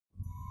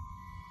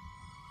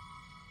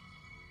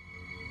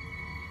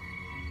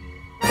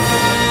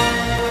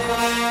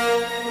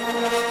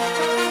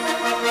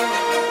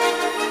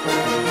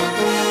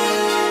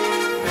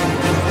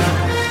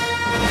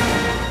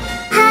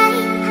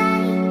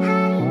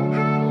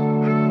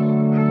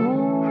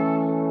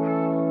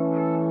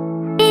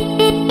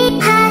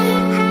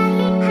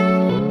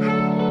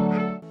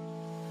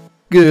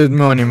Good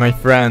morning, my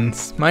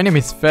friends. My name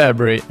is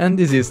February and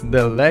this is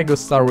the LEGO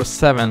Star Wars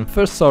 7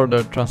 First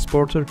Order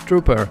Transporter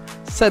Trooper,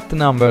 set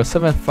number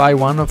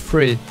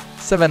 75103,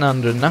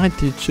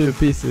 792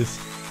 pieces.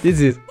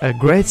 This is a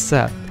great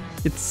set.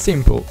 It's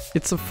simple,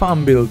 it's a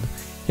fun build,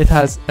 it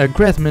has a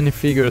great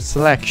minifigure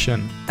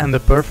selection and a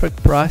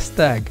perfect price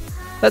tag.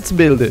 Let's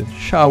build it,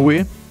 shall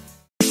we?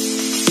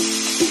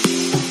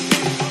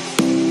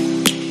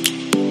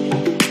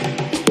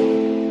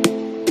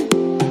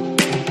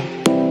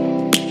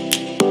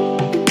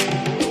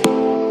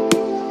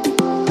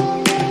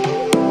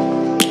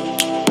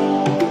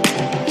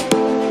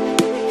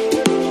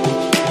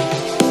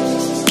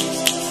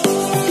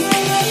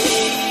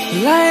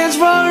 Lions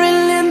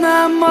roaring in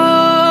the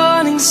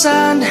morning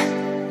sun,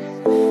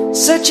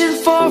 searching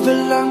for a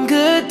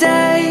longer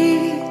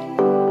day.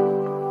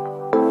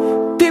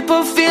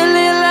 People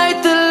feeling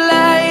like the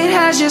light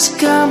has just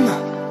come.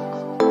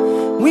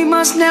 We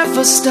must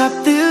never stop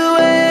the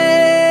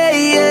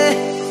way.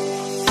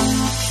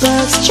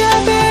 Birds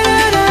chirping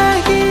and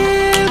I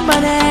hear my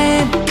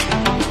name,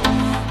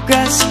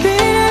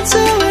 grasping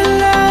into a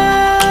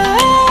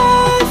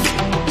life.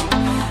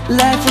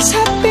 Life is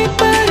happy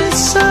but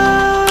it's so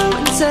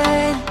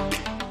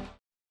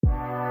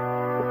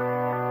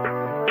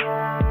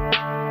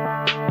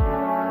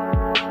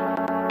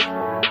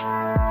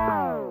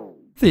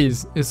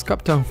This is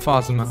Captain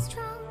Phasma.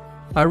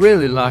 I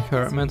really like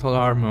her metal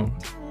armor.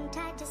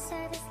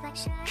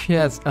 She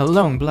has a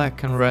long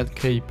black and red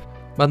cape,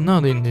 but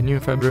not in the new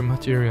fabric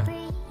material.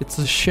 It's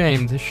a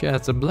shame that she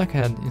has a black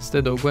head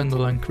instead of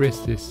Gwendolyn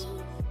Christie's.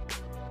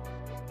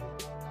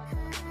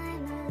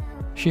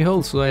 She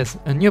also has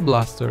a new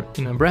blaster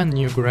in a brand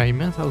new grey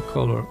metal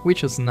color,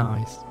 which is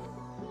nice.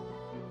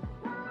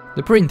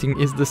 The printing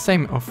is the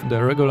same of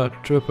the regular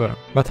trooper,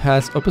 but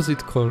has opposite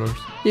colors.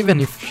 Even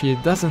if she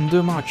doesn't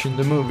do much in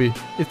the movie,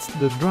 it's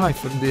the drive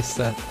for this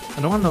set,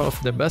 and one of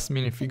the best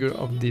minifigure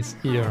of this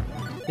year.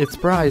 Its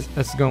price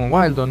has gone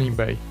wild on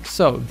eBay,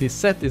 so this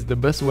set is the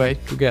best way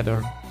to get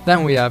her.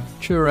 Then we have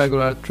two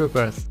regular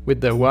troopers, with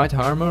the white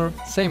armor,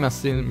 same as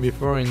seen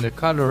before in the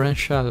color and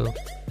shadow.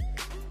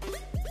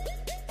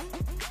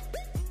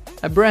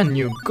 A brand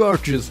new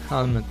gorgeous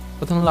helmet,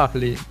 but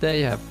unluckily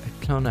they have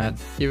a clone head,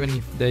 even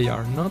if they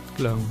are not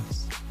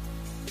clones.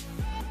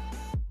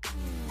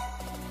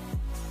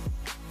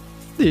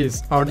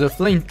 These are the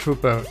Flame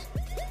Troopers.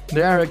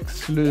 They are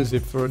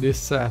exclusive for this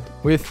set,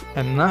 with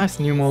a nice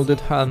new molded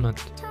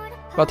helmet.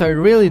 But I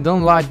really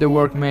don't like the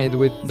work made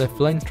with the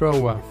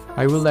flamethrower.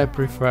 I would have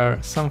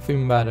preferred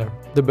something better.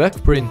 The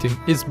back printing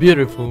is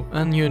beautiful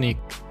and unique.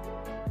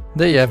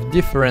 They have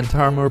different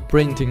armor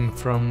printing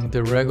from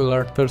the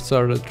regular First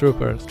Order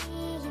Troopers.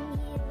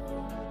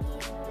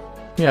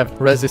 We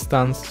have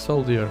Resistance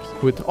soldiers,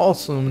 with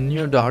awesome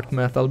new dark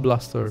metal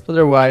blasters,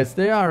 otherwise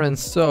they aren't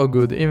so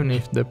good even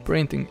if the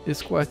printing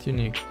is quite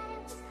unique.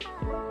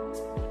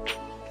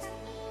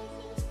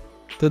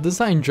 The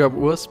design job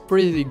was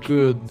pretty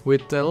good,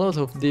 with a lot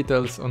of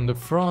details on the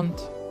front,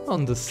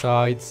 on the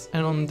sides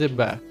and on the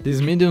back.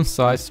 This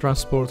medium-sized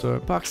transporter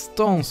packs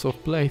tons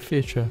of play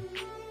feature.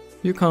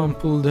 You can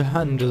pull the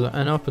handle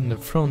and open the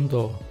front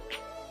door,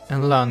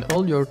 and land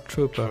all your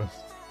troopers.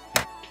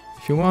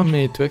 If you want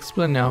me to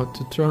explain how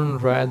to turn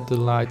red the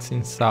lights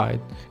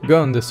inside,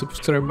 go on the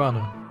subscribe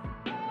button.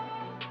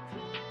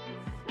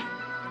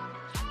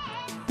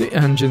 The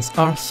engines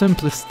are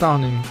simply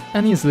stunning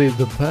and easily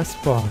the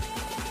best part.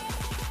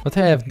 But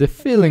I have the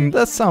feeling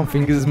that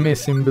something is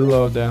missing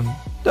below them,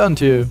 don't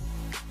you?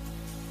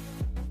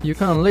 You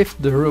can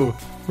lift the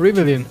roof,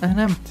 revealing an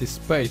empty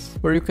space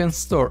where you can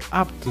store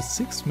up to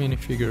 6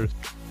 minifigures.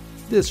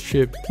 This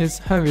ship is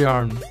heavy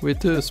armed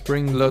with 2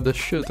 spring-loaded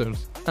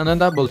shooters and a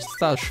double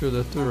star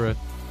shooter turret.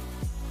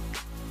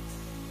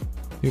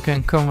 You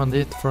can command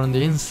it from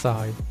the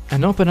inside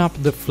and open up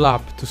the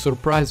flap to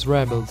surprise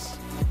rebels.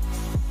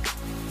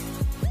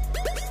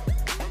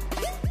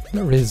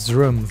 There is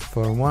room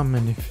for one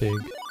minifig.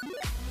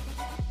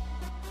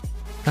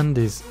 And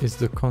this is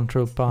the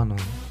control panel.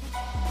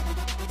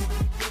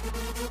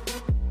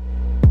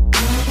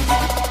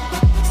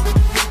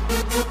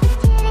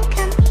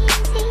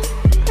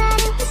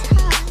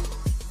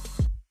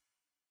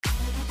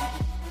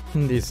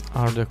 And these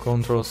are the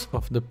controls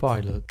of the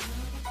pilot.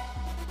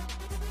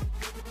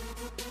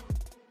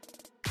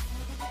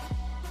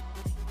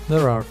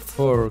 There are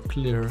 4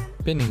 clear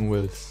spinning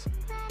wheels,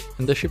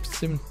 and the ship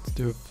seems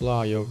to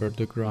fly over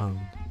the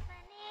ground.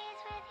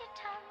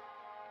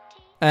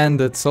 And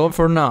that's all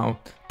for now.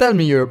 Tell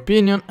me your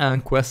opinion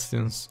and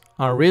questions.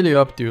 I really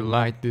hope you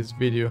liked this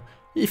video.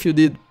 If you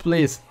did,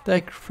 please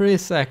take 3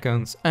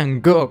 seconds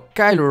and go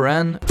Kylo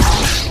Ren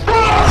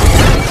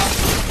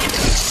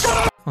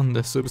on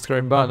the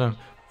subscribe button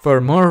for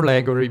more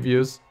LEGO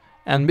reviews,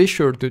 and be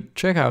sure to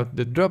check out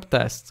the drop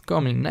tests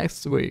coming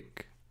next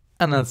week.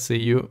 And I'll see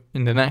you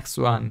in the next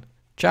one.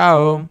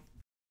 Ciao!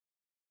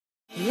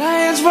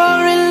 Lions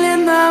roaring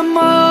in the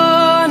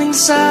morning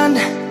sun,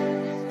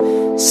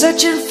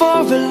 searching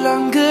for a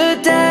longer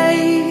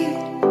day.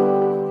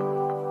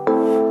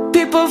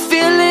 People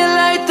feeling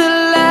like the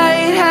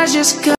light has just come.